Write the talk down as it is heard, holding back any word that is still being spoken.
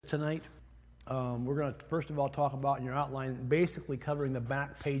tonight. We're going to first of all talk about in your outline, basically covering the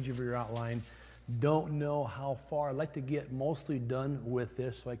back page of your outline. Don't know how far. I'd like to get mostly done with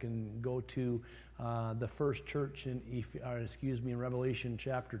this so I can go to the first church in Revelation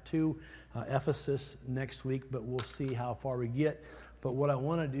chapter 2, Ephesus next week, but we'll see how far we get. But what I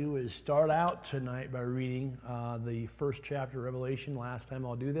want to do is start out tonight by reading the first chapter of Revelation. Last time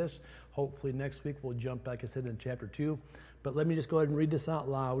I'll do this. Hopefully next week we'll jump, like I said, in chapter 2. But let me just go ahead and read this out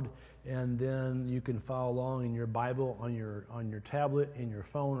loud, and then you can follow along in your Bible, on your tablet, in your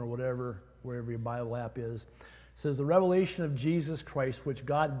phone, or whatever, wherever your Bible app is. It says, the revelation of Jesus Christ, which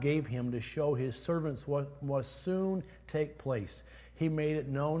God gave him to show his servants what must soon take place. He made it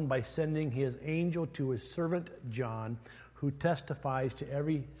known by sending his angel to his servant John, who testifies to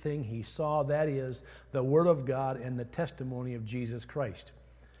everything he saw, that is, the word of God and the testimony of Jesus Christ.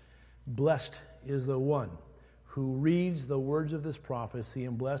 Blessed is the one who reads the words of this prophecy,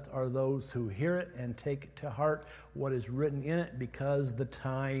 and blessed are those who hear it and take to heart what is written in it, because the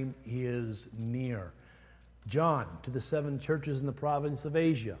time is near. John, to the 7 churches in the province of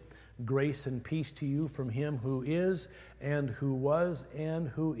Asia, grace and peace to you from him who is, and who was, and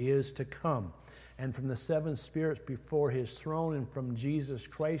who is to come, and from the 7 spirits before his throne, and from Jesus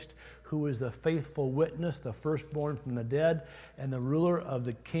Christ, who is the faithful witness, the firstborn from the dead, and the ruler of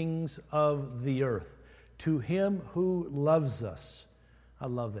the kings of the earth. To him who loves us, I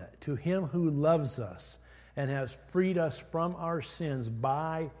love that, to him who loves us and has freed us from our sins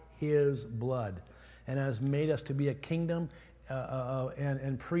by his blood, and has made us to be a kingdom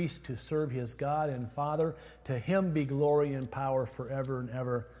and priests to serve his God and Father. To him be glory and power forever and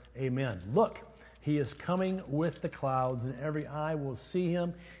ever. Amen. Look, he is coming with the clouds, and every eye will see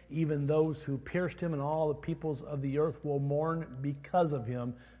him, even those who pierced him, and all the peoples of the earth will mourn because of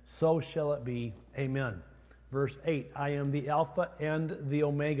him. So shall it be. Amen. Verse 8, I am the Alpha and the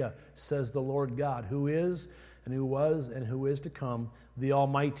Omega, says the Lord God, who is, and who was, and who is to come, the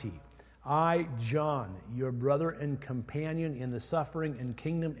Almighty. I, John, your brother and companion in the suffering and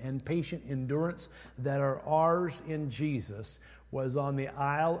kingdom and patient endurance that are ours in Jesus, was on the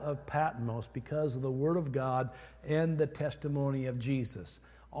Isle of Patmos because of the word of God and the testimony of Jesus.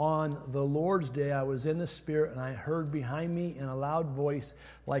 On the Lord's day I was in the Spirit, and I heard behind me in a loud voice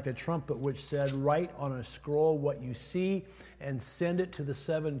like a trumpet, which said, write on a scroll what you see, and send it to the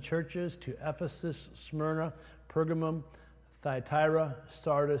 7 churches, to Ephesus, Smyrna, Pergamum, Thyatira,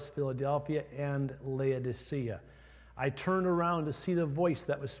 Sardis, Philadelphia, and Laodicea. I turned around to see the voice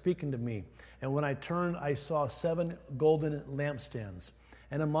that was speaking to me, and when I turned, I saw 7 golden lampstands.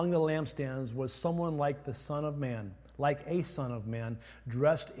 And among the lampstands was someone like the Son of Man, like a son of man,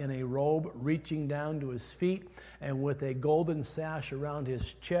 dressed in a robe reaching down to his feet, and with a golden sash around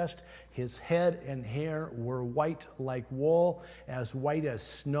his chest. His head and hair were white like wool, as white as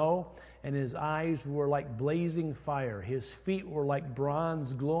snow, and his eyes were like blazing fire. His feet were like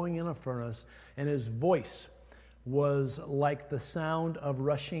bronze glowing in a furnace, and his voice was like the sound of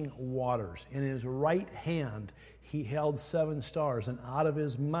rushing waters. In his right hand he held 7 stars, and out of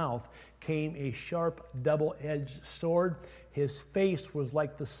his mouth came a sharp double-edged sword. His face was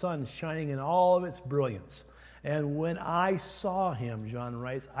like the sun shining in all of its brilliance. And when I saw him, John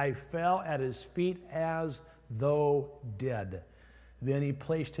writes, I fell at his feet as though dead. Then he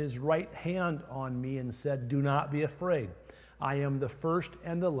placed his right hand on me and said, do not be afraid. I am the first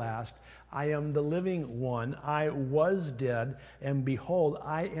and the last. I am the living one. I was dead, and behold,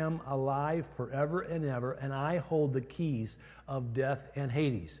 I am alive forever and ever, and I hold the keys of death and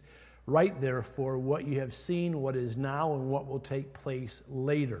Hades. Write therefore what you have seen, what is now, and what will take place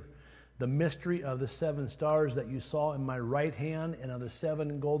later. The mystery of the 7 stars that you saw in my right hand and of the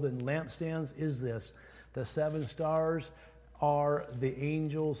 7 golden lampstands is this. The 7 stars are the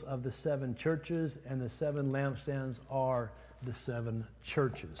angels of the 7 churches, and the 7 lampstands are the 7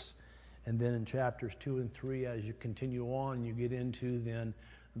 churches. And then in chapters 2 and 3, as you continue on, you get into then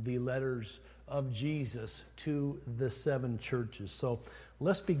the letters of Jesus to the 7 churches. So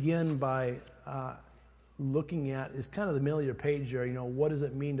let's begin by looking at, it's kind of the middle of your page there, what does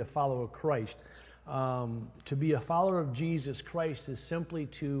it mean to follow Christ? To be a follower of Jesus Christ is simply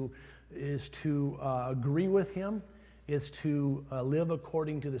to agree with him, is to live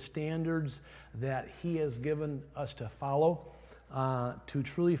according to the standards that he has given us to follow. To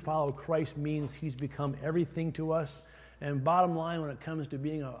truly follow Christ means he's become everything to us. And bottom line, when it comes to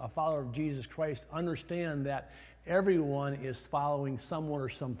being a follower of Jesus Christ, understand that everyone is following someone or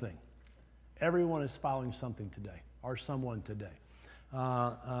something. Everyone is following something today, or someone today.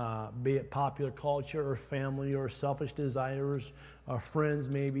 be it popular culture or family or selfish desires or friends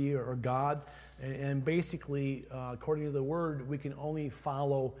maybe or God. And basically, according to the Word, we can only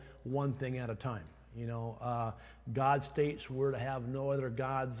follow one thing at a time. God states we're to have no other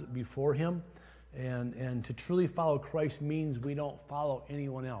gods before Him. And to truly follow Christ means we don't follow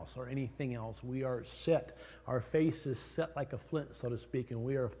anyone else or anything else. We are set, our face is set like a flint, so to speak, and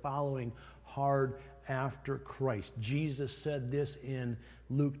we are following hard after Christ. Jesus said this in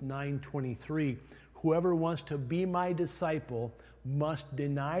Luke 9:23, "Whoever wants to be my disciple must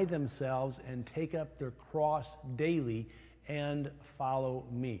deny themselves and take up their cross daily and follow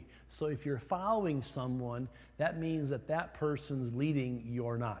me." So if you're following someone, that means that that person's leading,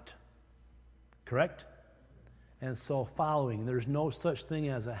 you're not. Correct? And so following, there's no such thing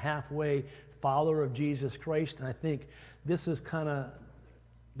as a halfway follower of Jesus Christ. And I think this is kind of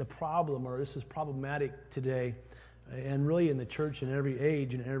the problem, or this is problematic today, and really in the church in every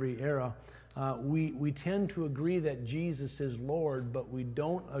age and every era. We tend to agree that Jesus is Lord, but we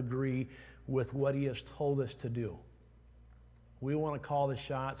don't agree with what He has told us to do. We want to call the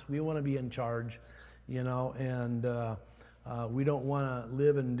shots. We want to be in charge, and we don't want to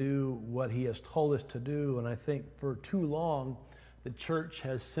live and do what He has told us to do. And I think for too long, the church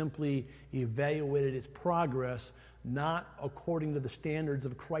has simply evaluated its progress not according to the standards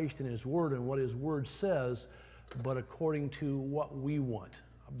of Christ and His Word and what His Word says, but according to what we want,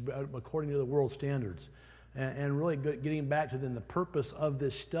 according to the world standards. And really getting back to then the purpose of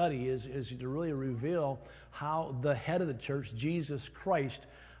this study is to really reveal how the head of the church, Jesus Christ,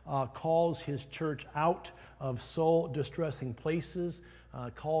 calls His church out of soul-distressing places,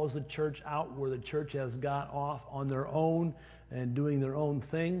 calls the church out where the church has got off on their own and doing their own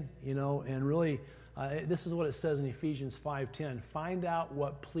thing, and really this is what it says in Ephesians 5:10, find out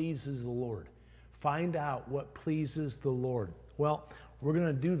what pleases the Lord. Find out what pleases the Lord. Well, we're going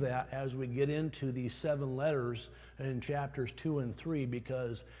to do that as we get into these 7 letters in chapters 2 and 3,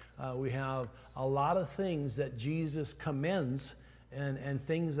 because we have a lot of things that Jesus commends and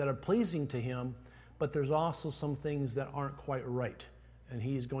things that are pleasing to Him, but there's also some things that aren't quite right. And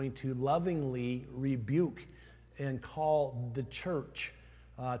He's going to lovingly rebuke and call the church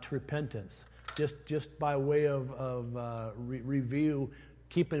to repentance. Just by way of review,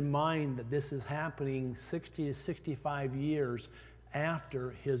 keep in mind that this is happening 60 to 65 years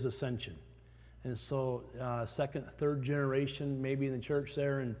after His ascension. And so second, third generation maybe in the church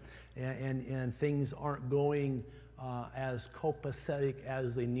there, and things aren't going as copacetic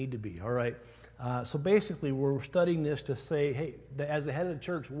as they need to be, all right? So basically, we're studying this to say, hey, as the head of the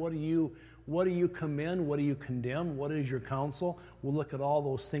church, what do you commend? What do you condemn? What is your counsel? We'll look at all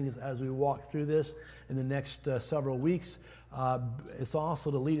those things as we walk through this in the next several weeks. It's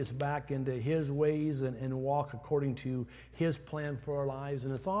also to lead us back into His ways and walk according to His plan for our lives.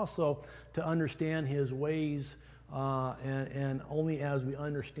 And it's also to understand His ways, and only as we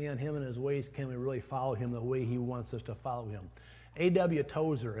understand Him and His ways can we really follow Him the way He wants us to follow Him. A.W.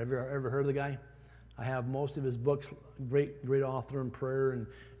 Tozer, ever heard of the guy? I have most of his books, great author in prayer,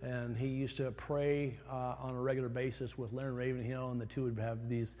 and he used to pray on a regular basis with Leonard Ravenhill, and the two would have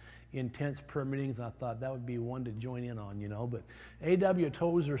these intense prayer meetings. I thought that would be one to join in on, But A.W.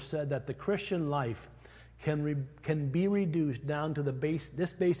 Tozer said that the Christian life can be reduced down to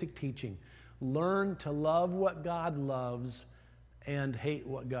this basic teaching. Learn to love what God loves and hate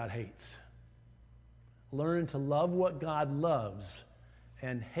what God hates. Learn to love what God loves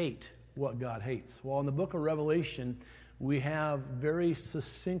and hate what God hates. Well, in the book of Revelation, we have very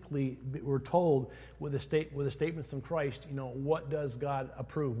succinctly, we're told with the statements from Christ, what does God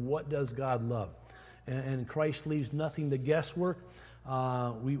approve? What does God love? And Christ leaves nothing to guesswork.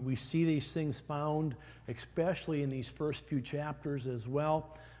 We see these things found, especially in these first few chapters as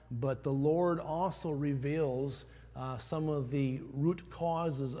well. But the Lord also reveals some of the root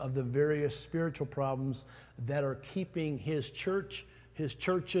causes of the various spiritual problems that are keeping His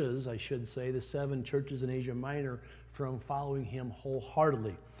churches, I should say, the 7 churches in Asia Minor, from following Him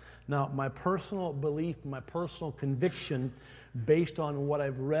wholeheartedly. Now, my personal belief, my personal conviction, based on what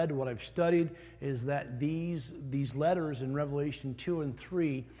I've read, what I've studied, is that these letters in Revelation 2 and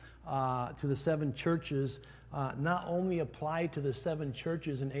 3 to the 7 churches not only apply to the 7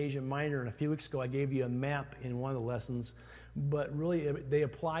 churches in Asia Minor, and a few weeks ago I gave you a map in one of the lessons, but really they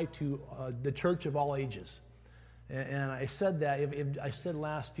apply to the church of all ages. And I said that, I said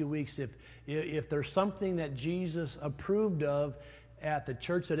last few weeks, if there's something that Jesus approved of at the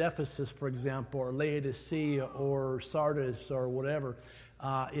church at Ephesus, for example, or Laodicea or Sardis or whatever,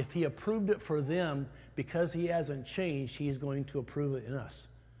 if He approved it for them, because He hasn't changed, He's going to approve it in us.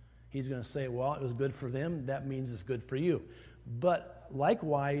 He's going to say, well, it was good for them, that means it's good for you. But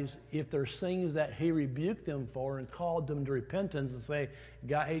likewise, if there's things that he rebuked them for and called them to repentance and say,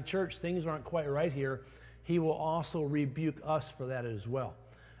 God, hey, church, things aren't quite right here, he will also rebuke us for that as well.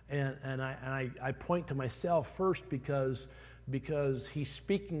 And I point to myself first because he's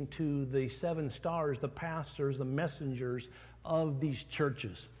speaking to the 7 stars, the pastors, the messengers of these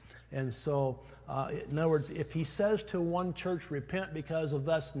churches. And so, in other words, if he says to one church, repent because of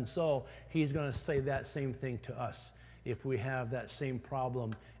thus and so, he's going to say that same thing to us if we have that same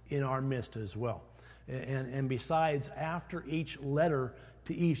problem in our midst as well. And besides, after each letter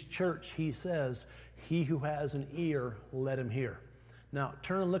to each church, he says, he who has an ear, let him hear. Now,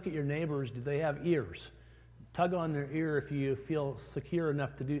 turn and look at your neighbors. Do they have ears? Tug on their ear if you feel secure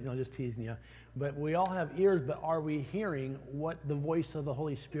enough to do it. No, just teasing you. But we all have ears, but are we hearing what the voice of the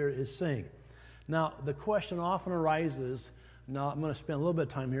Holy Spirit is saying? Now, the question often arises, now I'm going to spend a little bit of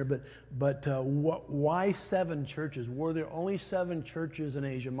time here, but why 7 churches? Were there only 7 churches in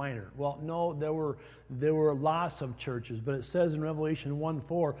Asia Minor? Well, no, there were lots of churches, but it says in Revelation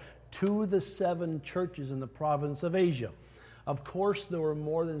 1:4, to the 7 churches in the province of Asia. Of course, there were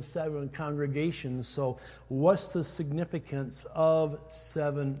more than 7 congregations, so what's the significance of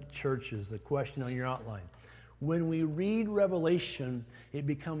 7 churches? The question on your outline. When we read Revelation, it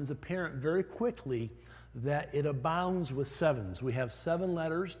becomes apparent very quickly that it abounds with 7s. We have 7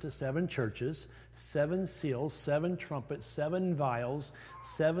 letters to 7 churches, 7 seals, 7 trumpets, 7 vials,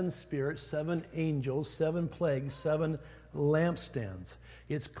 7 spirits, 7 angels, 7 plagues, 7 lampstands.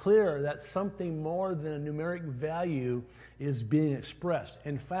 It's clear that something more than a numeric value is being expressed.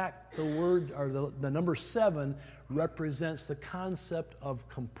 In fact, the word or the number 7 represents the concept of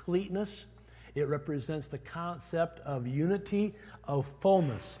completeness. It represents the concept of unity, of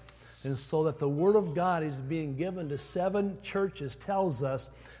fullness. And so that the Word of God is being given to 7 churches tells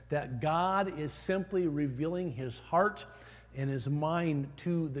us that God is simply revealing His heart and His mind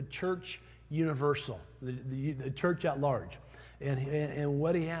to the church universal, the church at large. And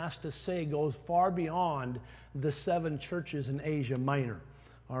what He has to say goes far beyond the 7 churches in Asia Minor.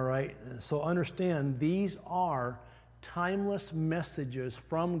 All right? So understand, these are timeless messages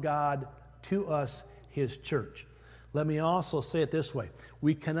from God to us, His church. Let me also say it this way.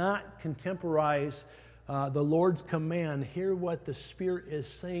 We cannot contemporize the Lord's command, hear what the Spirit is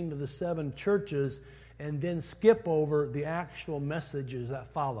saying to the 7 churches, and then skip over the actual messages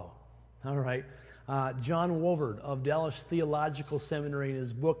that follow. All right? John Wolverd of Dallas Theological Seminary, in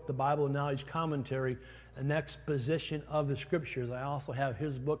his book, The Bible Knowledge Commentary, an exposition of the Scriptures. I also have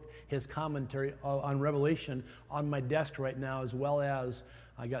his book, his commentary on Revelation on my desk right now, as well as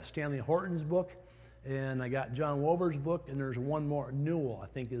I got Stanley Horton's book, and I got John Wolverd's book, and there's one more. Newell, I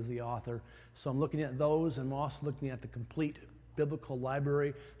think, is the author. So I'm looking at those, and I'm also looking at the complete biblical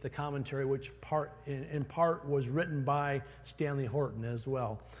library, the commentary, which in part was written by Stanley Horton as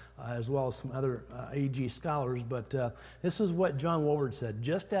well as some other AG scholars. But this is what John Wolverd said.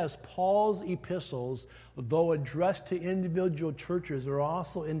 Just as Paul's epistles, though addressed to individual churches, are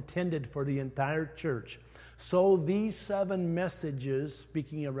also intended for the entire church, so these 7 messages,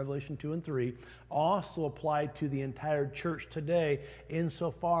 speaking of Revelation 2 and 3, also apply to the entire church today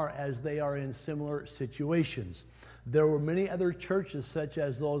insofar as they are in similar situations. There were many other churches, such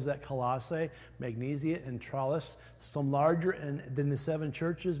as those at Colossae, Magnesia, and Tralles, some larger than the 7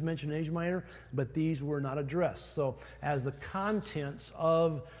 churches mentioned in Asia Minor, but these were not addressed. So as the contents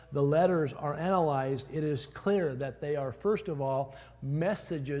of the letters are analyzed, it is clear that they are, first of all,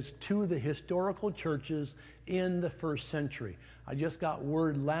 messages to the historical churches in the first century. I just got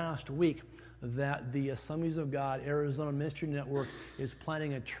word last week that the Assemblies of God Arizona Ministry Network is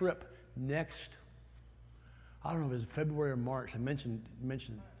planning a trip next, I don't know if it's February or March. I mentioned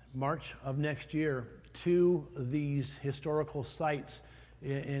March of next year to these historical sites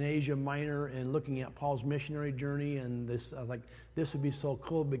in Asia Minor and looking at Paul's missionary journey. And this, I was like, this would be so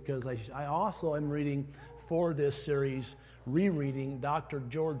cool because I also am reading for this series, rereading Dr.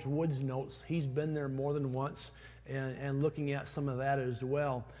 George Wood's notes. He's been there more than once and looking at some of that as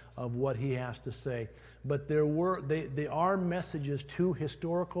well of what he has to say. But they are messages to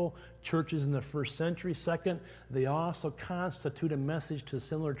historical churches in the first century. Second, they also constitute a message to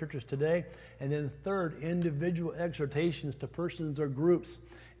similar churches today. And then third, individual exhortations to persons or groups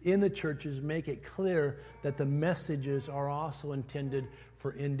in the churches make it clear that the messages are also intended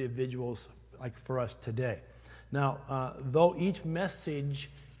for individuals like for us today. Now, though each message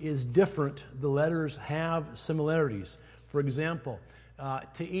is different, the letters have similarities. For example,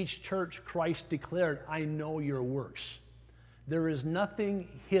 to each church, Christ declared, I know your works. There is nothing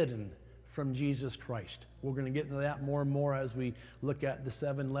hidden from Jesus Christ. We're going to get into that more and more as we look at the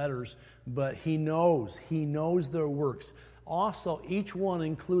 7 letters. But He knows their works. Also, each one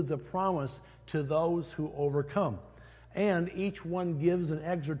includes a promise to those who overcome. And each one gives an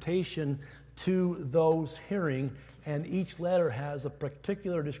exhortation to those hearing, and each letter has a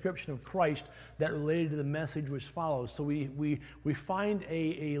particular description of Christ that related to the message which follows. So we find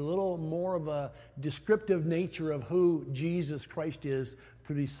a little more of a descriptive nature of who Jesus Christ is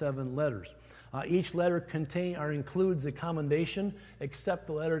through these 7 letters. Each letter includes a commendation, except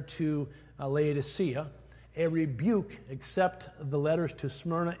the letter to Laodicea, a rebuke, except the letters to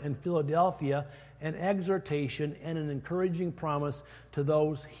Smyrna and Philadelphia, an exhortation and an encouraging promise to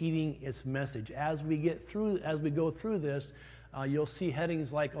those heeding its message. As we go through this, you'll see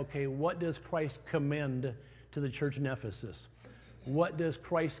headings like, okay, what does Christ commend to the church in Ephesus? What does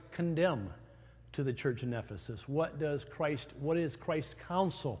Christ condemn to the church in Ephesus? What is Christ's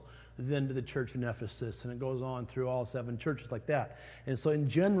counsel then to the church in Ephesus? And it goes on through all 7 churches like that. And so in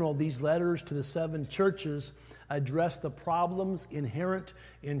general, these letters to the 7 churches address the problems inherent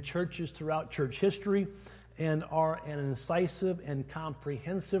in churches throughout church history and are an incisive and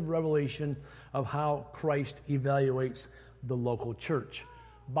comprehensive revelation of how Christ evaluates the local church.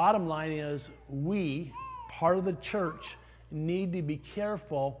 Bottom line is, we, part of the church, need to be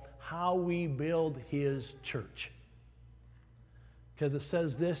careful how we build His church. Because it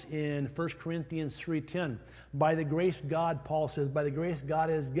says this in 1 Corinthians 3:10. By the grace God, Paul says, by the grace God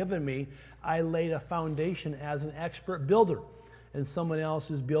has given me, I laid a foundation as an expert builder, and someone else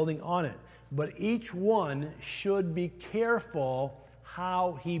is building on it. But each one should be careful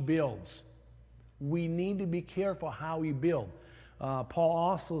how he builds. We need to be careful how we build. Paul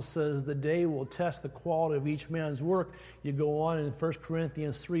also says the day will test the quality of each man's work. You go on in 1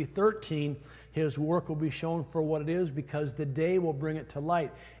 Corinthians 3:13, his work will be shown for what it is, because the day will bring it to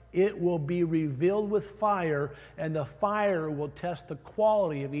light. It will be revealed with fire, and the fire will test the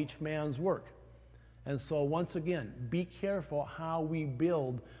quality of each man's work. And so once again, be careful how we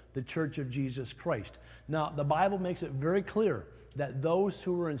build the church of Jesus Christ. Now, the Bible makes it very clear that those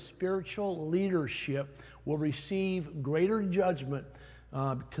who are in spiritual leadership will receive greater judgment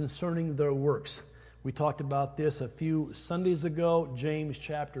concerning their works. We talked about this a few Sundays ago, James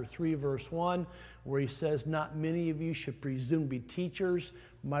chapter 3, verse 1, where he says, not many of you should presume to be teachers,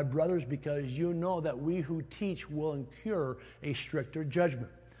 my brothers, because you know that we who teach will incur a stricter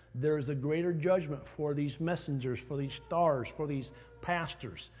judgment. There is a greater judgment for these messengers, for these stars, for these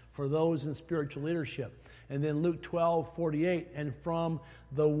pastors, for those in spiritual leadership. And then Luke 12:48, and from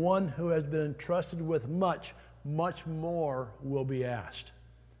the one who has been entrusted with much, much more will be asked.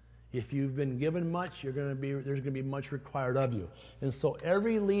 If you've been given much, there's going to be much required of you. And so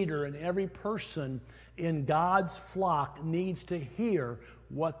every leader and every person in God's flock needs to hear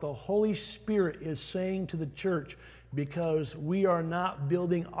what the Holy Spirit is saying to the church, because we are not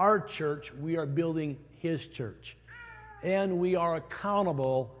building our church, we are building His church. And we are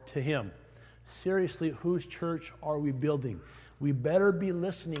accountable to Him. Seriously, whose church are we building? We better be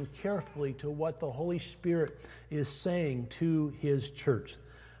listening carefully to what the Holy Spirit is saying to His church.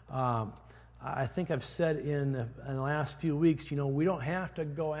 I think I've said in the last few weeks, we don't have to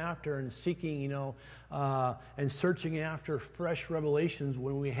go after and seeking, and searching after fresh revelations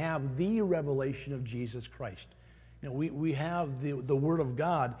when we have the revelation of Jesus Christ. We have the Word of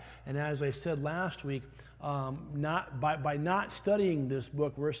God, and as I said last week, by not studying this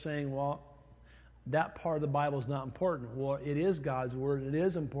book, we're saying, well, that part of the Bible is not important. Well, it is God's Word. It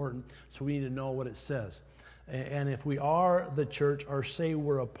is important, so we need to know what it says. And if we are the church, or say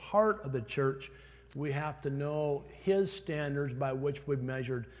we're a part of the church, we have to know His standards by which we've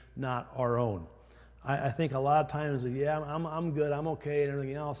measured, not our own. I think a lot of times, I'm good, I'm okay, and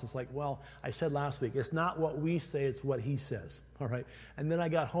everything else. It's like, well, I said last week, it's not what we say, it's what He says. All right. And then I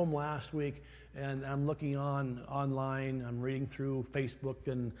got home last week, and I'm looking online, I'm reading through Facebook,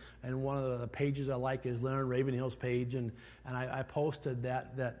 and one of the pages I like is Leonard Ravenhill's page, and I posted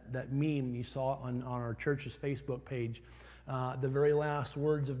that meme you saw on our church's Facebook page. The very last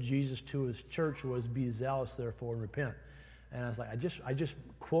words of Jesus to His church was, be zealous, therefore, and repent. And I was like, I just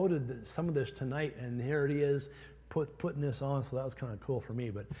quoted some of this tonight, and here it is, putting this on, so that was kind of cool for me.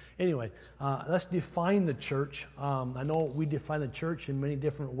 But anyway, let's define the church. I know we define the church in many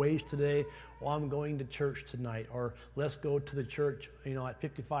different ways today. Well, I'm going to church tonight, or let's go to the church, at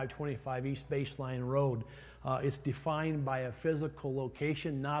 5525 East Baseline Road. It's defined by a physical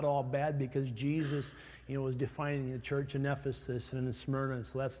location, not all bad, because Jesus, was defining the church in Ephesus and in Smyrna,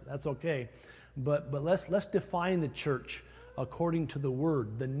 so that's okay. But let's define the church according to the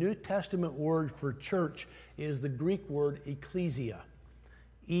Word. The New Testament word for church is the Greek word ecclesia,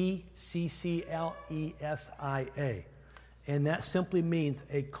 E-C-C-L-E-S-I-A. And that simply means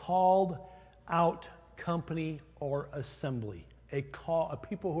a called out company, or assembly. A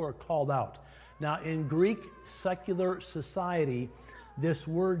people who are called out. Now, in Greek secular society, this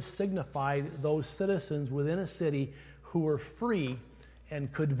word signified those citizens within a city who were free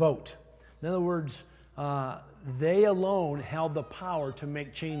and could vote. In other words, they alone held the power to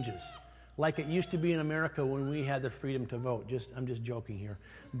make changes, like it used to be in America when we had the freedom to vote. I'm just joking here,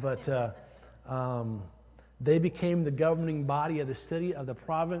 but they became the governing body of the city, of the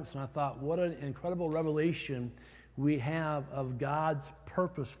province, and I thought, what an incredible revelation we have of God's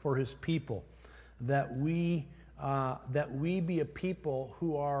purpose for His people, that we be a people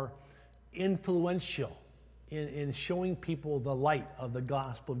who are influential in showing people the light of the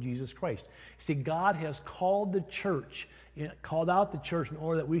gospel of Jesus Christ. See, God has called out the church in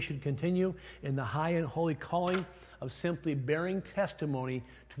order that we should continue in the high and holy calling of simply bearing testimony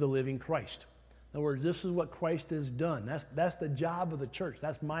to the living Christ. In other words, this is what Christ has done. That's the job of the church.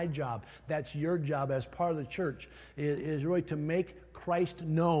 That's my job. That's your job as part of the church, is really to make Christ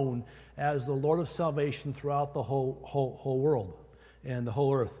known as the Lord of salvation throughout the whole world and the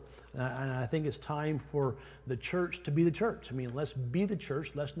whole earth. And I think it's time for the church to be the church. I mean, let's be the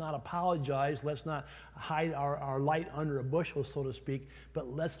church. Let's not apologize. Let's not hide our light under a bushel, so to speak,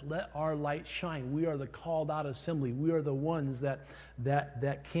 but let's let our light shine. We are the called out assembly. We are the ones that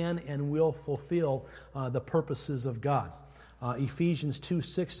can and will fulfill the purposes of God. Ephesians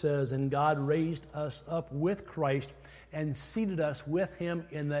 2:6 says, "And God raised us up with Christ and seated us with Him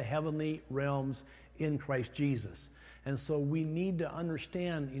in the heavenly realms in Christ Jesus." And so we need to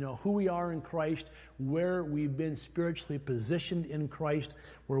understand, who we are in Christ, where we've been spiritually positioned in Christ.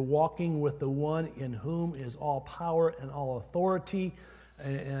 We're walking with the one in whom is all power and all authority,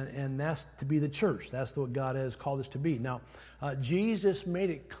 and that's to be the church. That's what God has called us to be. Now, Jesus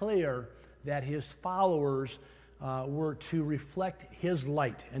made it clear that His followers were to reflect His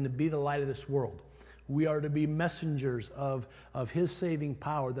light and to be the light of this world. We are to be messengers of His saving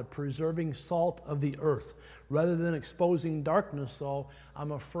power, the preserving salt of the earth. Rather than exposing darkness, though,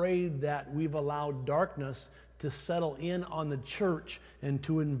 I'm afraid that we've allowed darkness to settle in on the church and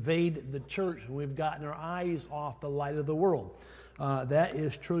to invade the church, and we've gotten our eyes off the light of the world. That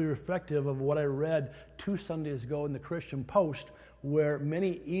is truly reflective of what I read 2 Sundays ago in the Christian Post, where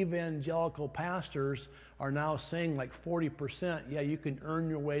many evangelical pastors are now saying, like 40%, yeah, you can earn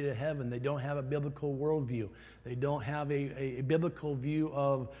your way to heaven. They don't have a biblical worldview. They don't have a biblical view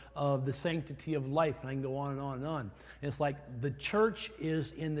of the sanctity of life. And I can go on and on and on. And it's like the church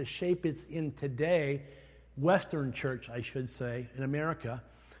is in the shape it's in today, Western church, I should say, in America,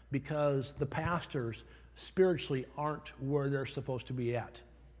 because the pastors spiritually aren't where they're supposed to be at.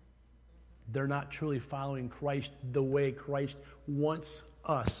 They're not truly following Christ the way Christ wants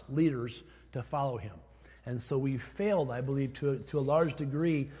us, leaders, to follow Him. And so we've failed, I believe, to a large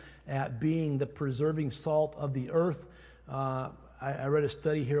degree at being the preserving salt of the earth. I read a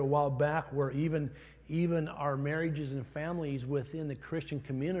study here a while back where even our marriages and families within the Christian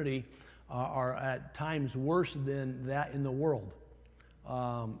community are at times worse than that in the world.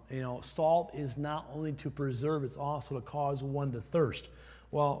 Salt is not only to preserve, it's also to cause one to thirst.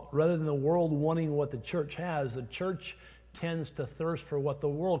 Well, rather than the world wanting what the church has, the church tends to thirst for what the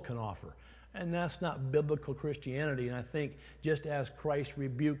world can offer. And that's not biblical Christianity. And I think just as Christ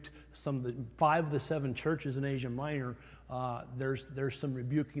rebuked 5 of the 7 churches in Asia Minor, there's some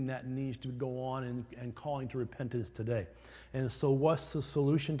rebuking that needs to go on and calling to repentance today. And so what's the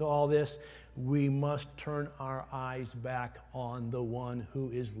solution to all this? We must turn our eyes back on the one who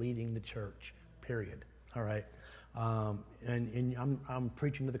is leading the church, period. All right? And I'm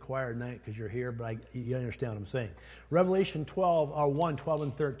preaching to the choir tonight because you're here, but you understand what I'm saying. Revelation 1, 12,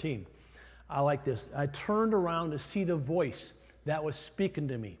 and 13. I like this. I turned around to see the voice that was speaking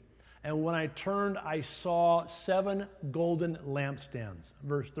to me. And when I turned, I saw 7 golden lampstands.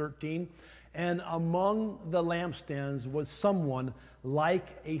 Verse 13. And among the lampstands was someone like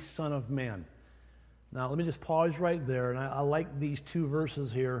a son of man. Now, let me just pause right there. And I like these 2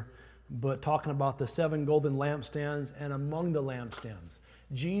 verses here, but talking about the 7 golden lampstands and among the lampstands.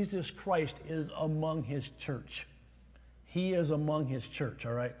 Jesus Christ is among His church. He is among His church,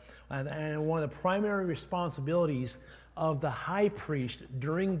 all right? And one of the primary responsibilities of the high priest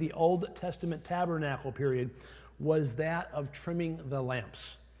during the Old Testament tabernacle period was that of trimming the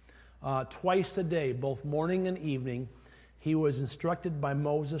lamps. Twice a day, both morning and evening, he was instructed by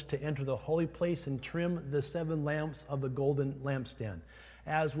Moses to enter the holy place and trim the 7 lamps of the golden lampstand.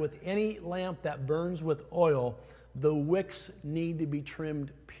 As with any lamp that burns with oil, the wicks need to be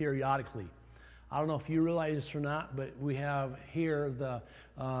trimmed periodically. I don't know if you realize this or not, but we have here the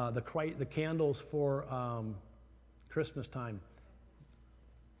candles for Christmas time.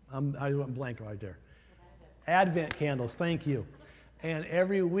 I went blank right there. Advent candles, thank you. And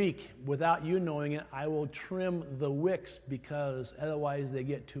every week, without you knowing it, I will trim the wicks because otherwise they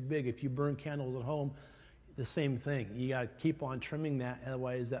get too big. If you burn candles at home, the same thing. You got to keep on trimming that,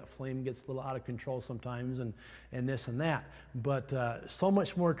 otherwise that flame gets a little out of control sometimes, and this and that. But so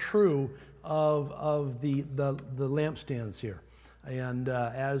much more true of the lampstands here. And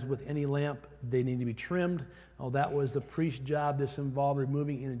as with any lamp, they need to be trimmed. Oh, that was the priest's job. This involved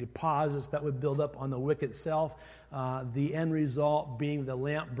removing any deposits that would build up on the wick itself. The end result being the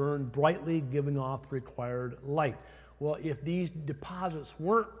lamp burned brightly, giving off the required light. Well, if these deposits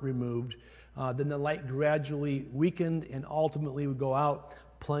weren't removed, then the light gradually weakened and ultimately would go out,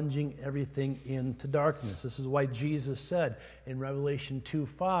 plunging everything into darkness. This is why Jesus said in Revelation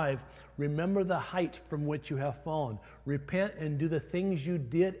 2:5, remember the height from which you have fallen. Repent and do the things you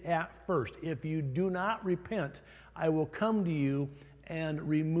did at first. If you do not repent, I will come to you and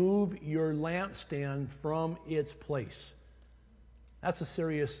remove your lampstand from its place. That's a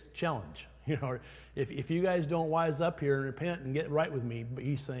serious challenge. You know, if you guys don't wise up here and repent and get right with me, but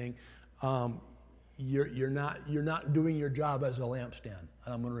he's saying, you're not doing your job as a lampstand,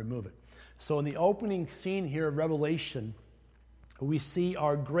 and I'm going to remove it. So in the opening scene here of Revelation, we see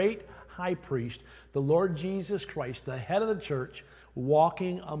our great high priest, the Lord Jesus Christ, the head of the church,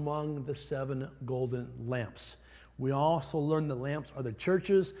 walking among the 7 golden lamps. We also learn the lamps are the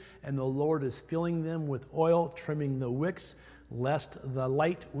churches, and the Lord is filling them with oil, trimming the wicks, lest the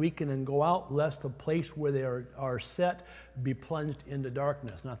light weaken and go out, lest the place where they are set be plunged into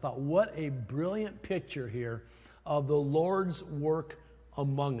darkness. And I thought, what a brilliant picture here of the Lord's work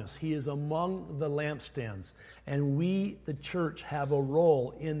among us. He is among the lampstands, and we, the church, have a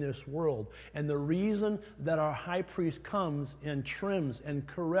role in this world. And the reason that our high priest comes and trims and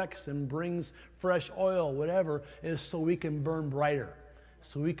corrects and brings fresh oil, whatever, is so we can burn brighter,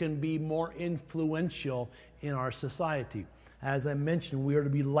 so we can be more influential in our society. As I mentioned, we are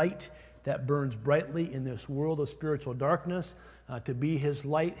to be light that burns brightly in this world of spiritual darkness. To be his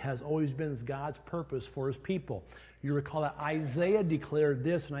light has always been God's purpose for his people. You recall that Isaiah declared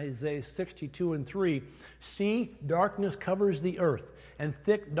this in Isaiah 62:3, see, darkness covers the earth, and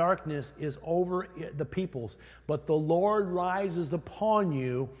thick darkness is over the peoples. But the Lord rises upon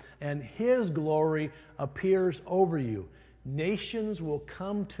you, and his glory appears over you. Nations will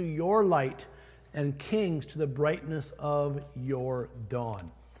come to your light, and kings to the brightness of your dawn.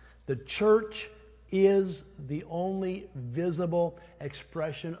 The church is the only visible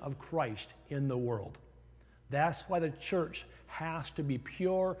expression of Christ in the world. That's why the church has to be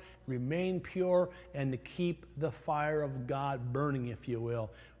pure, remain pure, and to keep the fire of God burning, if you will,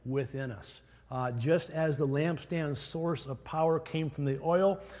 within us. Just as the lampstand's source of power came from the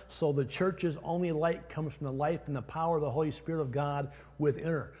oil, so the church's only light comes from the life and the power of the Holy Spirit of God within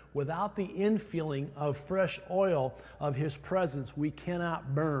her. Without the infilling of fresh oil of his presence, we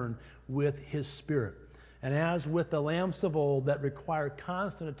cannot burn with his Spirit. And as with the lamps of old that require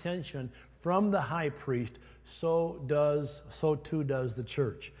constant attention from the high priest, so too does the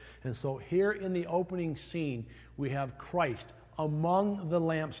church. And so here in the opening scene, we have Christ among the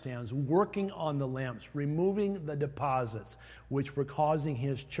lampstands, working on the lamps, removing the deposits, which were causing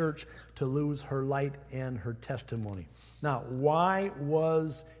his church to lose her light and her testimony. Now, why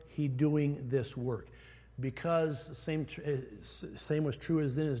was he doing this work? Because same was true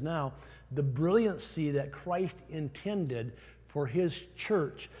as then as now, the brilliancy that Christ intended for his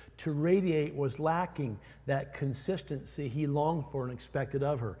church to radiate was lacking that consistency he longed for and expected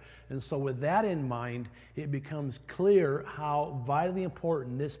of her. And so with that in mind, it becomes clear how vitally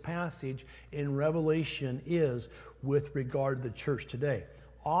important this passage in Revelation is with regard to the church today.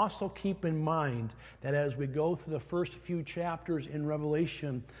 Also keep in mind that as we go through the first few chapters in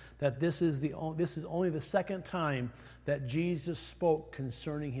Revelation, that this is only the second time that Jesus spoke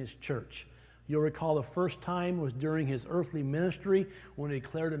concerning his church. You'll recall the first time was during his earthly ministry when he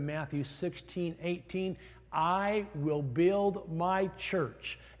declared in Matthew 16:18, I will build my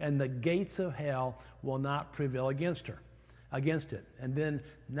church, and the gates of hell will not prevail against it. And then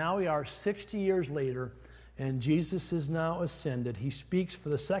now we are 60 years later, and Jesus is now ascended. He speaks for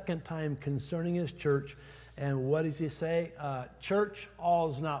the second time concerning his church. And what does he say? Church,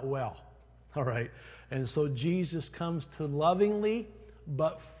 all's not well. All right. And so Jesus comes to lovingly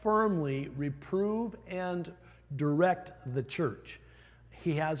but firmly reprove and direct the church.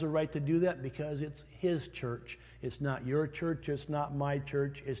 He has a right to do that because it's his church. It's not your church. It's not my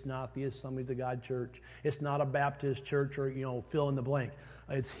church. It's not the Assemblies of God church. It's not a Baptist church or, fill in the blank.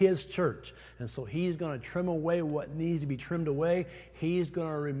 It's his church. And so he's going to trim away what needs to be trimmed away. He's going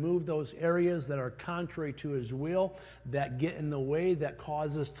to remove those areas that are contrary to his will, that get in the way, that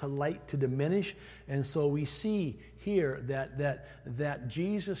causes the light to diminish. And so we see here that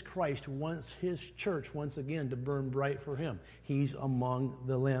Jesus Christ wants his church once again to burn bright for him. He's among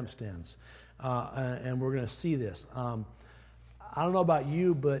the lampstands. And we're going to see this. I don't know about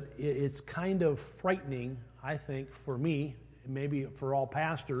you, but it's kind of frightening, I think, for me, maybe for all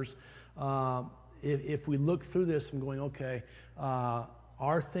pastors, if we look through this and going, okay,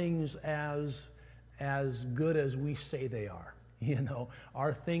 are things as good as we say they are?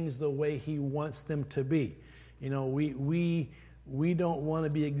 Are things the way he wants them to be? We don't want to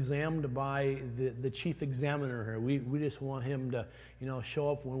be examined by the chief examiner here. We just want him to,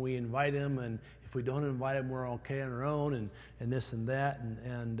 show up when we invite him, and if we don't invite him, we're okay on our own, and this and that.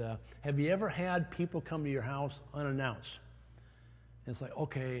 And have you ever had people come to your house unannounced? And it's like,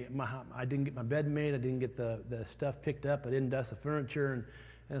 okay, I didn't get my bed made, I didn't get the stuff picked up, I didn't dust the furniture, and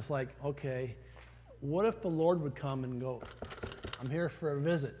it's like, okay, what if the Lord would come and go, I'm here for a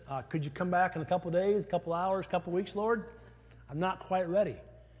visit. Could you come back in a couple days, a couple hours, a couple weeks, Lord? I'm not quite ready.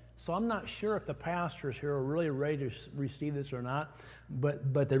 So I'm not sure if the pastors here are really ready to receive this or not,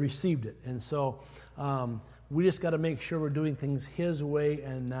 but they received it. And so we just got to make sure we're doing things his way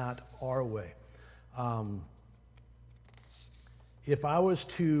and not our way. If I was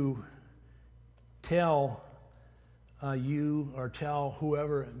to tell you or tell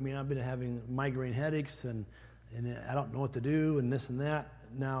whoever, I've been having migraine headaches and I don't know what to do and this and that.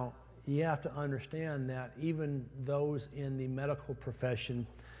 Now, you have to understand that even those in the medical profession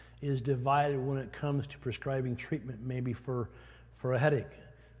is divided when it comes to prescribing treatment, maybe for a headache.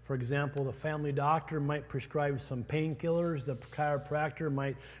 For example, the family doctor might prescribe some painkillers. The chiropractor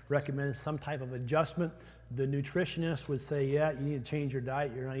might recommend some type of adjustment. The nutritionist would say, yeah, you need to change your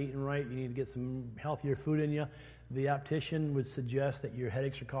diet. You're not eating right. You need to get some healthier food in you. The optician would suggest that your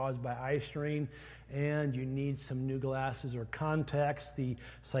headaches are caused by eye strain and you need some new glasses or contacts. The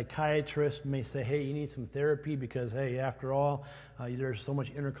psychiatrist may say, hey, you need some therapy because, hey, after all, there's so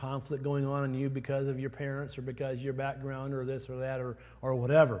much inner conflict going on in you because of your parents or because of your background or this or that or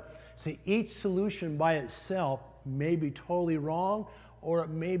whatever. See, each solution by itself may be totally wrong or it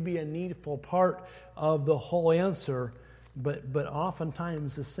may be a needful part of the whole answer, but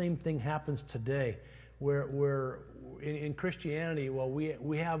oftentimes the same thing happens today. Where in Christianity,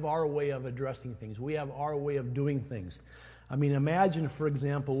 we have our way of addressing things. We have our way of doing things. Imagine, for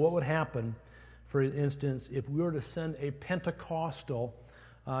example, what would happen, for instance, if we were to send a Pentecostal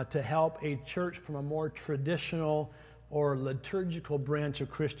to help a church from a more traditional or liturgical branch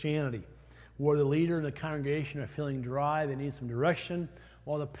of Christianity, where the leader and the congregation are feeling dry, they need some direction,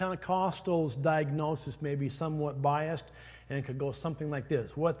 while the Pentecostal's diagnosis may be somewhat biased, and it could go something like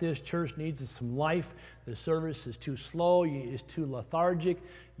this. What this church needs is some life. The service is too slow. It's too lethargic.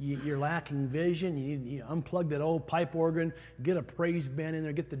 You're lacking vision. You need to unplug that old pipe organ, get a praise band in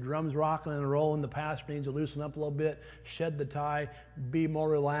there, get the drums rocking and rolling. The pastor needs to loosen up a little bit, shed the tie, be more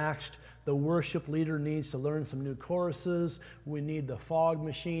relaxed. The worship leader needs to learn some new choruses. We need the fog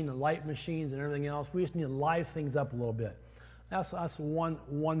machine, the light machines, and everything else. We just need to live things up a little bit. That's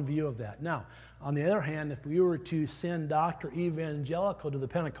one view of that. Now, on the other hand, if we were to send Dr. Evangelical to the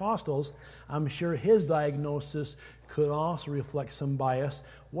Pentecostals, I'm sure his diagnosis could also reflect some bias.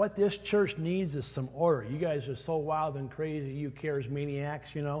 What this church needs is some order. You guys are so wild and crazy, you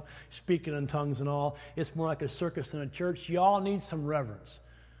charismaniacs, speaking in tongues and all. It's more like a circus than a church. Y'all need some reverence.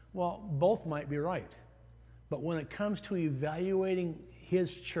 Well, both might be right. But when it comes to evaluating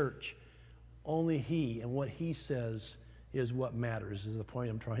his church, only he and what he says is what matters, is the point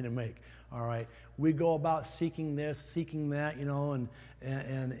I'm trying to make. All right, we go about seeking this, seeking that,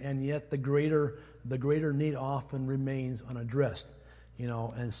 and yet the greater need often remains unaddressed,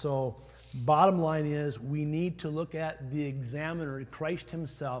 And so, bottom line is, we need to look at the examiner, Christ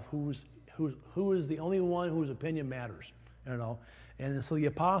Himself, who is the only one whose opinion matters, And so the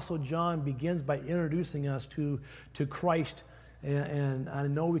Apostle John begins by introducing us to Christ, and I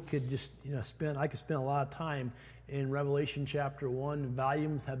know we could just I could spend a lot of time in Revelation chapter 1.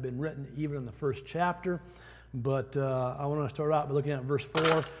 Volumes have been written even in the first chapter. But I want to start out by looking at verse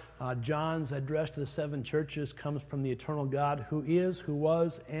 4. John's address to the seven churches comes from the eternal God who is, who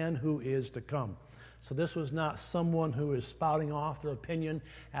was, and who is to come. So this was not someone who is spouting off their opinion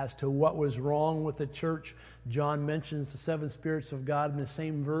as to what was wrong with the church. John mentions the 7 spirits of God in the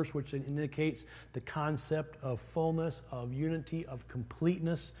same verse, which indicates the concept of fullness, of unity, of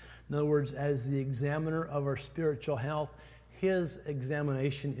completeness. In other words, as the examiner of our spiritual health, his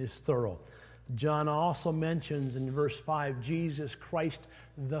examination is thorough. John also mentions in verse 5, Jesus Christ,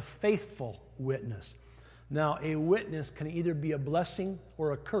 the faithful witness. Now, a witness can either be a blessing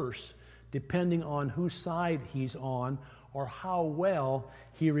or a curse, depending on whose side he's on or how well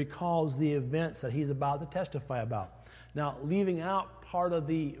he recalls the events that he's about to testify about. Now, leaving out part of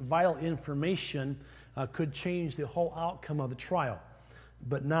the vital information could change the whole outcome of the trial,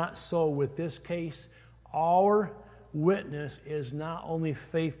 but not so with this case. Our witness is not only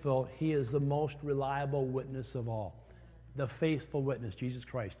faithful, he is the most reliable witness of all. The faithful witness, Jesus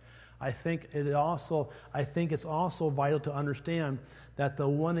Christ. I think it's also vital to understand that the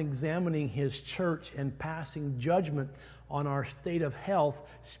one examining his church and passing judgment on our state of health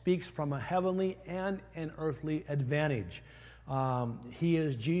speaks from a heavenly and an earthly advantage. He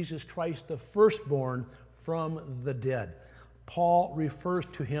is Jesus Christ, the firstborn from the dead. Paul refers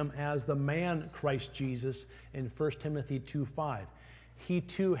to him as the man Christ Jesus in 1 Timothy 2:5. He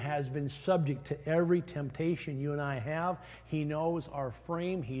too has been subject to every temptation you and I have. He knows our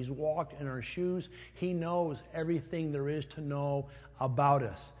frame. He's walked in our shoes. He knows everything there is to know about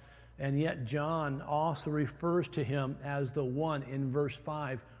us. And yet John also refers to him as the one in verse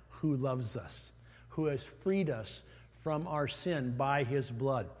 5 who loves us, who has freed us from our sin by his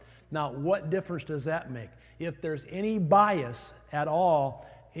blood. Now, what difference does that make? If there's any bias at all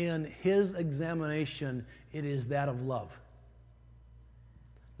in his examination, it is that of love.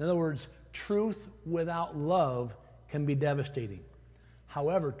 In other words, truth without love can be devastating.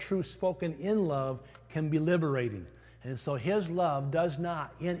 However, truth spoken in love can be liberating. And so his love does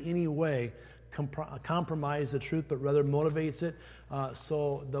not in any way compromise the truth, but rather motivates it.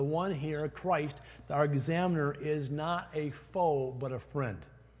 So the one here, Christ, our examiner, is not a foe, but a friend.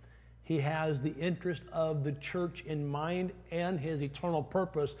 He has the interest of the church in mind and his eternal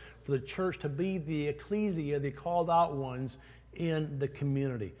purpose for the church to be the ecclesia, the called out ones in the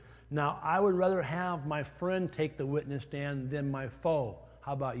community. Now, I would rather have my friend take the witness stand than my foe.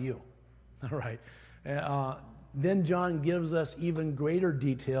 How about you? All right. Then John gives us even greater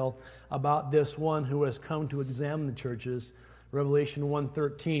detail about this one who has come to examine the churches. Revelation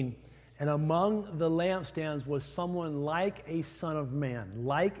 1:13. And among the lampstands was someone like a son of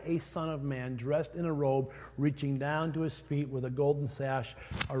man, dressed in a robe, reaching down to his feet with a golden sash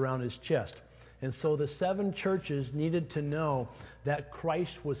around his chest. And so the 7 churches needed to know that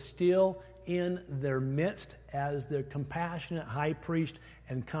Christ was still in their midst as their compassionate high priest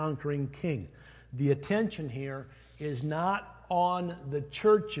and conquering king. The attention here is not on the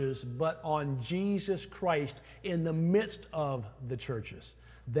churches, but on Jesus Christ in the midst of the churches.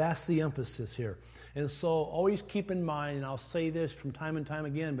 That's the emphasis here. And so always keep in mind, and I'll say this from time and time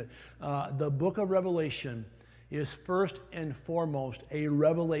again, but the book of Revelation is first and foremost a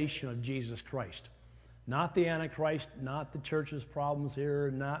revelation of Jesus Christ. Not the Antichrist, not the church's problems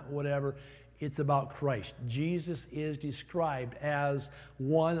here, not whatever. It's about Christ. Jesus is described as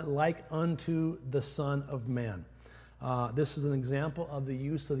one like unto the Son of Man. This is an example of the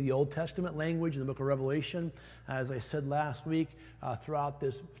use of the Old Testament language in the book of Revelation. As I said last week, throughout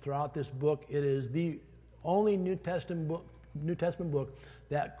this book, it is the only New Testament book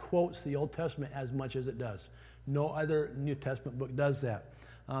that quotes the Old Testament as much as it does. No other New Testament book does that.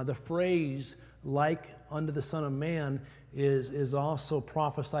 The phrase, like unto the Son of Man, is also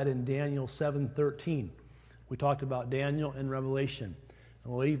prophesied in Daniel 7:13. We talked about Daniel and Revelation.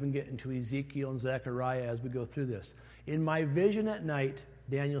 And we'll even get into Ezekiel and Zechariah as we go through this. In my vision at night,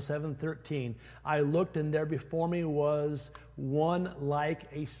 Daniel 7:13, I looked, and there before me was one like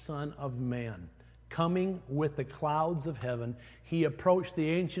a son of man, coming with the clouds of heaven. He approached the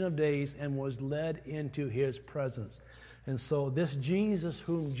Ancient of Days and was led into his presence. And so this Jesus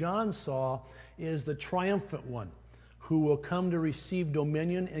whom John saw is the triumphant one who will come to receive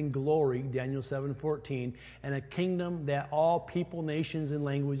dominion and glory, Daniel 7:14, and a kingdom that all people, nations, and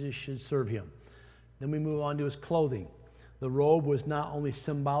languages should serve him. Then we move on to his clothing. The robe was not only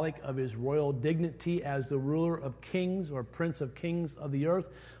symbolic of his royal dignity as the ruler of kings or prince of kings of the earth,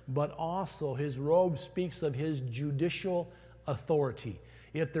 but also his robe speaks of his judicial authority.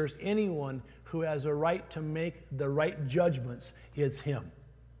 If there's anyone who has a right to make the right judgments, it's him.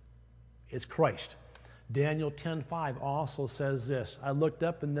 It's Christ. Daniel 10:5 also says this, I looked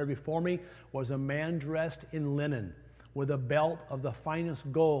up, and there before me was a man dressed in linen, with a belt of the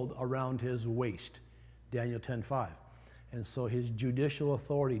finest gold around his waist. Daniel 10:5. And so his judicial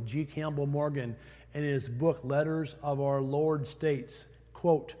authority, G. Campbell Morgan, in his book, Letters of Our Lord, states,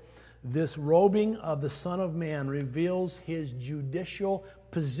 quote, "This robing of the Son of Man reveals his judicial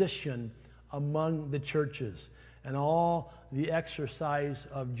position among the churches, and all the exercise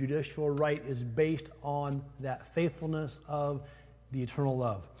of judicial right is based on that faithfulness of the eternal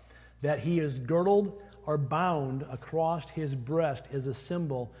love. That he is girdled or bound across his breast is a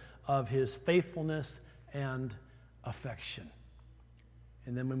symbol of his faithfulness and affection."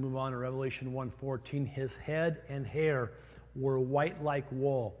 And then we move on to Revelation 1:14. "His head and hair were white like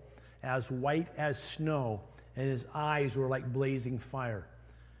wool, as white as snow, and his eyes were like blazing fire."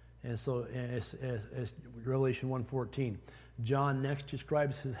 And so as Revelation 1:14. John next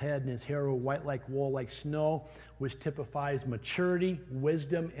describes his head and his hair were white like wool, like snow, which typifies maturity,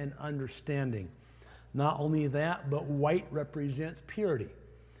 wisdom, and understanding. Not only that, but white represents purity.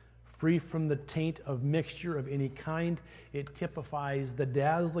 Free from the taint of mixture of any kind, it typifies the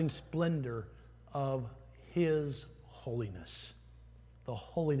dazzling splendor of his holiness, the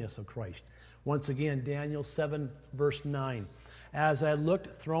holiness of Christ. Once again, Daniel 7, verse 9. "As I looked,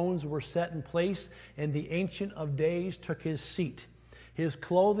 thrones were set in place, and the Ancient of Days took his seat. His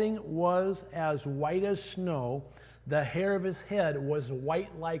clothing was as white as snow. The hair of his head was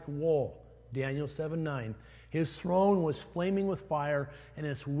white like wool." Daniel 7:9. "His throne was flaming with fire, and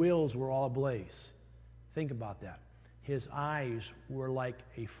its wheels were all ablaze." Think about that. His eyes were like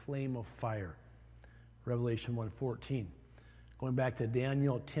a flame of fire. Revelation 1:14. Going back to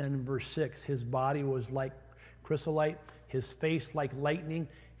Daniel 10, verse 6. "His body was like chrysolite, his face like lightning,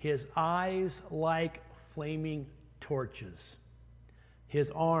 his eyes like flaming torches. His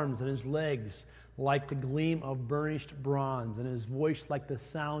arms and his legs like the gleam of burnished bronze, and his voice like the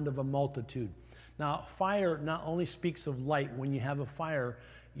sound of a multitude." Now, fire not only speaks of light. When you have a fire,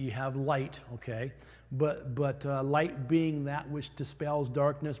 you have light, okay? But light being that which dispels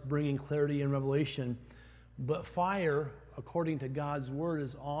darkness, bringing clarity and revelation. But fire, according to God's word,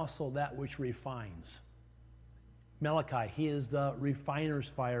 is also that which refines. Malachi, he is the refiner's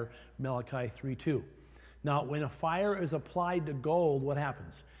fire, Malachi 3:2. Now, when a fire is applied to gold, what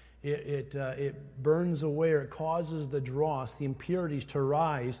happens? It burns away, or it causes the dross, the impurities, to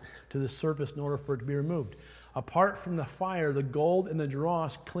rise to the surface in order for it to be removed. Apart from the fire, the gold and the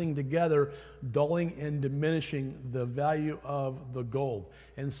dross cling together, dulling and diminishing the value of the gold.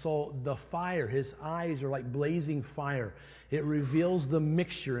 And so the fire, his eyes are like blazing fire. It reveals the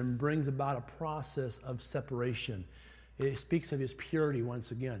mixture and brings about a process of separation. It speaks of his purity once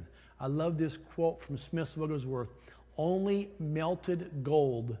again. I love this quote from Smith Wigglesworth: "Only melted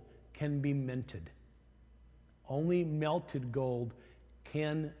gold can be minted." Only melted gold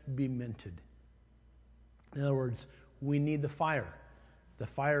can be minted. In other words, we need the fire. The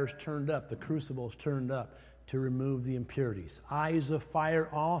fire is turned up, the crucible is turned up to remove the impurities. Eyes of fire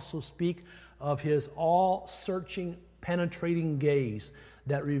also speak of his all-searching, penetrating gaze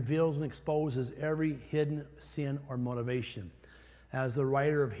that reveals and exposes every hidden sin or motivation. As the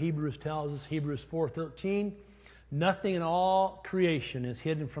writer of Hebrews tells us, Hebrews 4:13, "Nothing in all creation is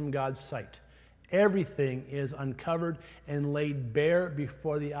hidden from God's sight. Everything is uncovered and laid bare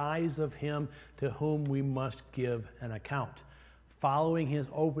before the eyes of him to whom we must give an account." Following his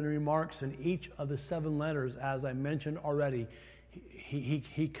opening remarks in each of the 7 letters, as I mentioned already,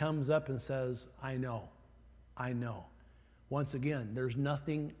 he comes up and says, I know. Once again, there's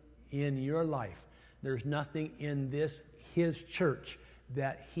nothing in your life, there's nothing in his church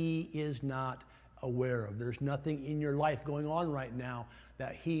that he is not aware of. There's nothing in your life going on right now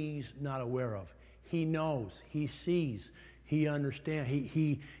that he's not aware of. He knows, he sees, he understands,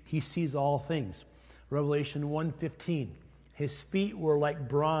 he sees all things. Revelation 1:15, "His feet were like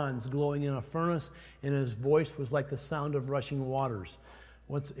bronze glowing in a furnace, and his voice was like the sound of rushing waters."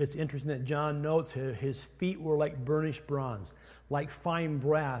 It's interesting that John notes his feet were like burnished bronze, like fine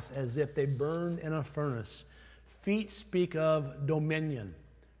brass, as if they burned in a furnace. Feet speak of dominion.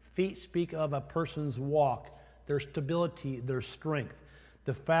 Feet speak of a person's walk, their stability, their strength.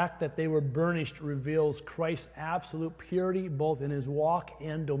 The fact that they were burnished reveals Christ's absolute purity, both in his walk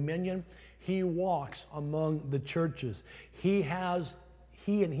and dominion. He walks among the churches. He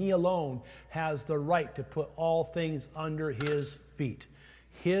and he alone has the right to put all things under his feet.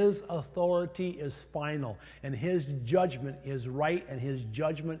 His authority is final, and his judgment is right, and his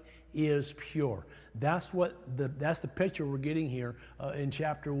judgment is pure. That's the picture we're getting here in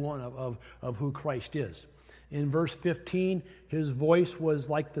chapter 1 of who Christ is. In verse 15, his voice was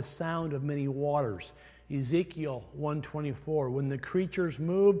like the sound of many waters. Ezekiel 1:24, "When the creatures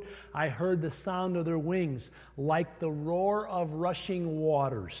moved, I heard the sound of their wings, like the roar of rushing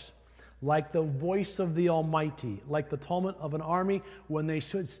waters, like the voice of the Almighty, like the tumult of an army. When they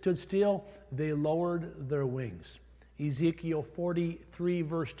stood still, they lowered their wings. Ezekiel 43,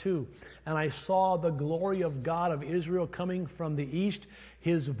 verse 2. And I saw the glory of God of Israel coming from the east.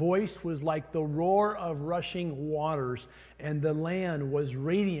 His voice was like the roar of rushing waters, and the land was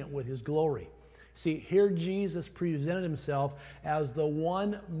radiant with his glory. See, here Jesus presented himself as the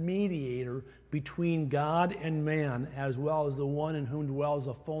one mediator between God and man, as well as the one in whom dwells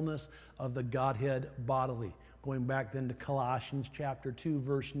the fullness of the Godhead bodily. Going back then to Colossians chapter 2,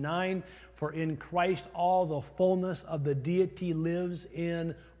 verse 9, for in Christ all the fullness of the deity lives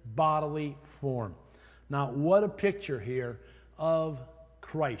in bodily form. Now, what a picture here of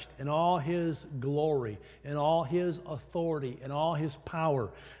Christ and all his glory and all his authority and all his power.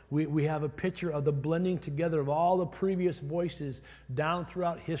 We have a picture of the blending together of all the previous voices down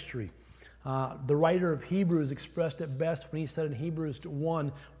throughout history. The writer of Hebrews expressed it best when he said in Hebrews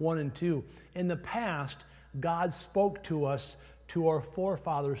 1 and 2, in the past, God spoke to us, to our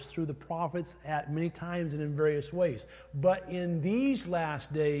forefathers through the prophets at many times and in various ways. But in these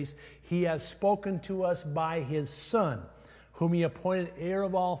last days, he has spoken to us by his Son, whom he appointed heir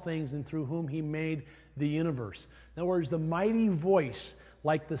of all things and through whom he made the universe. In other words, the mighty voice,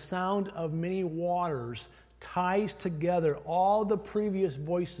 like the sound of many waters, ties together all the previous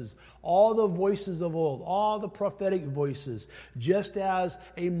voices, all the voices of old, all the prophetic voices, just as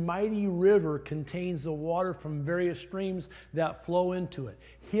a mighty river contains the water from various streams that flow into it.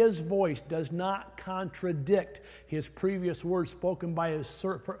 His voice does not contradict his previous words spoken by his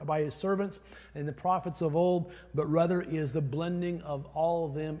servants and the prophets of old, but rather is the blending of all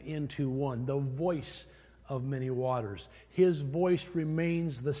of them into one, the voice of many waters. His voice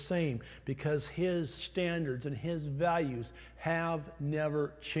remains the same because his standards and his values have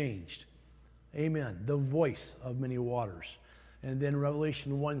never changed. Amen. The voice of many waters. And then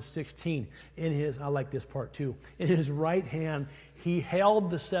Revelation 1:16, I like this part too, in his right hand he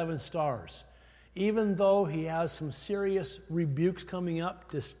held the 7 stars. Even though he has some serious rebukes coming up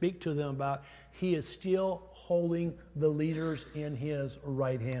to speak to them about, he is still holding the leaders in his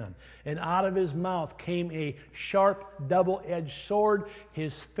right hand. And out of his mouth came a sharp, double-edged sword.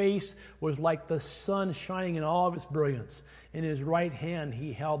 His face was like the sun shining in all of its brilliance. In his right hand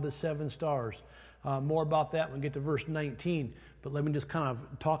he held the 7 stars. More about that when we get to verse 19. But let me just kind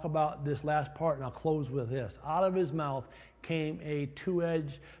of talk about this last part, and I'll close with this. Out of his mouth came a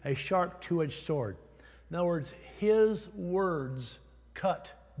sharp two-edged sword. In other words, his words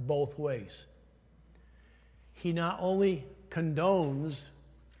cut both ways. He not only condones,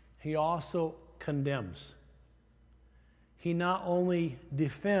 he also condemns. He not only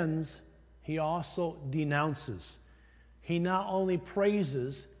defends, he also denounces. He not only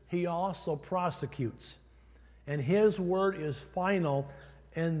praises, he also prosecutes. And his word is final,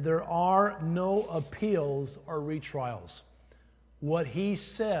 and there are no appeals or retrials. What he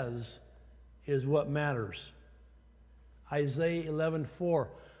says is what matters. Isaiah 11:4.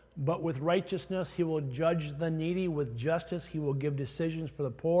 But with righteousness he will judge the needy. With justice he will give decisions for the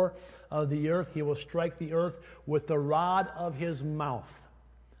poor of the earth. He will strike the earth with the rod of his mouth.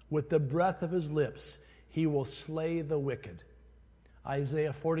 With the breath of his lips he will slay the wicked.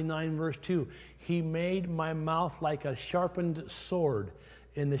 Isaiah 49 verse 2. He made my mouth like a sharpened sword.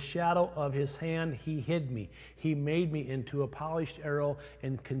 In the shadow of his hand he hid me. He made me into a polished arrow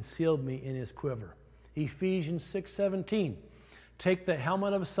and concealed me in his quiver. Ephesians 6:17. Take the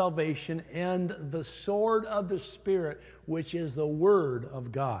helmet of salvation and the sword of the Spirit, which is the word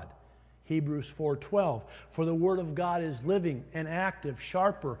of God. Hebrews 4:12. For the word of God is living and active,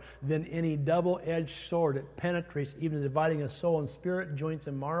 sharper than any double-edged sword. It penetrates even dividing a soul and spirit, joints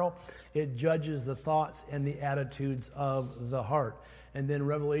and marrow. It judges the thoughts and the attitudes of the heart. And then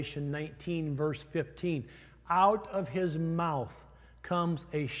Revelation 19 verse 15. Out of his mouth comes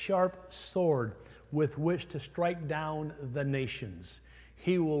a sharp sword with which to strike down the nations.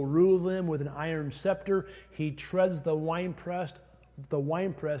 He will rule them with an iron scepter. He treads the winepress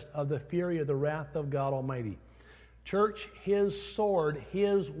of the fury of the wrath of God Almighty. Church, his sword,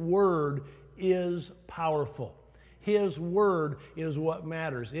 his word is powerful. His word is what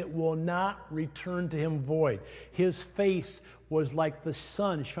matters. It will not return to him void. His face was like the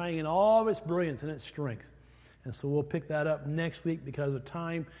sun shining in all of its brilliance and its strength. And so we'll pick that up next week because of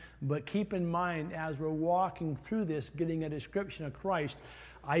time. But keep in mind, as we're walking through this, getting a description of Christ,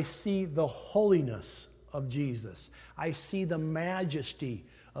 I see the holiness of Jesus. I see the majesty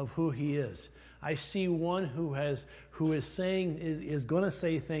of who he is. I see one who is going to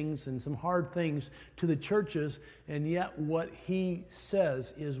say things and some hard things to the churches, and yet what he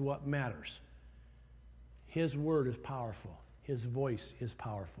says is what matters. His word is powerful. His voice is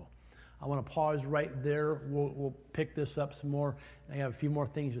powerful. I want to pause right there. We'll pick this up some more. I have a few more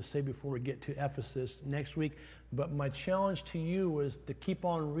things to say before we get to Ephesus next week. But my challenge to you is to keep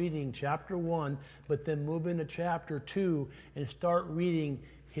on reading chapter 1, but then move into chapter 2 and start reading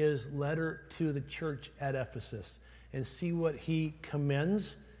his letter to the church at Ephesus and see what he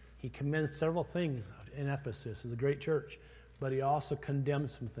commends. He commends several things in Ephesus. It's a great church, but he also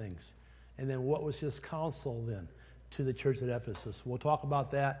condemns some things. And then what was his counsel then to the church at Ephesus? We'll talk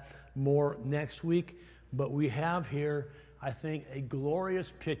about that more next week, but we have here, I think, a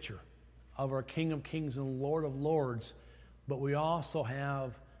glorious picture of our King of Kings and Lord of Lords, but we also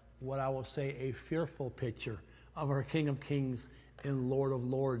have what I will say a fearful picture of our King of Kings and Lord of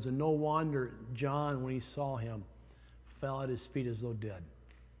Lords. And no wonder John, when he saw him, fell at his feet as though dead.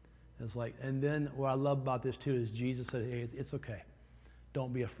 It's like, and then what I love about this too is Jesus said, hey, it's okay.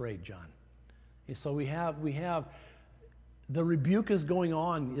 Don't be afraid, John. And so we have the rebuke is going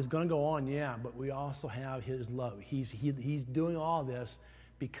to go on, yeah, but we also have his love. He's doing all this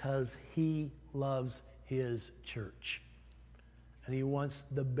because he loves his church. And he wants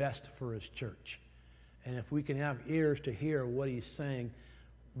the best for his church. And if we can have ears to hear what he's saying,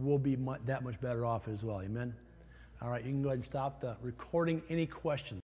 we'll be that much better off as well. Amen? All right, you can go ahead and stop the recording. Any questions?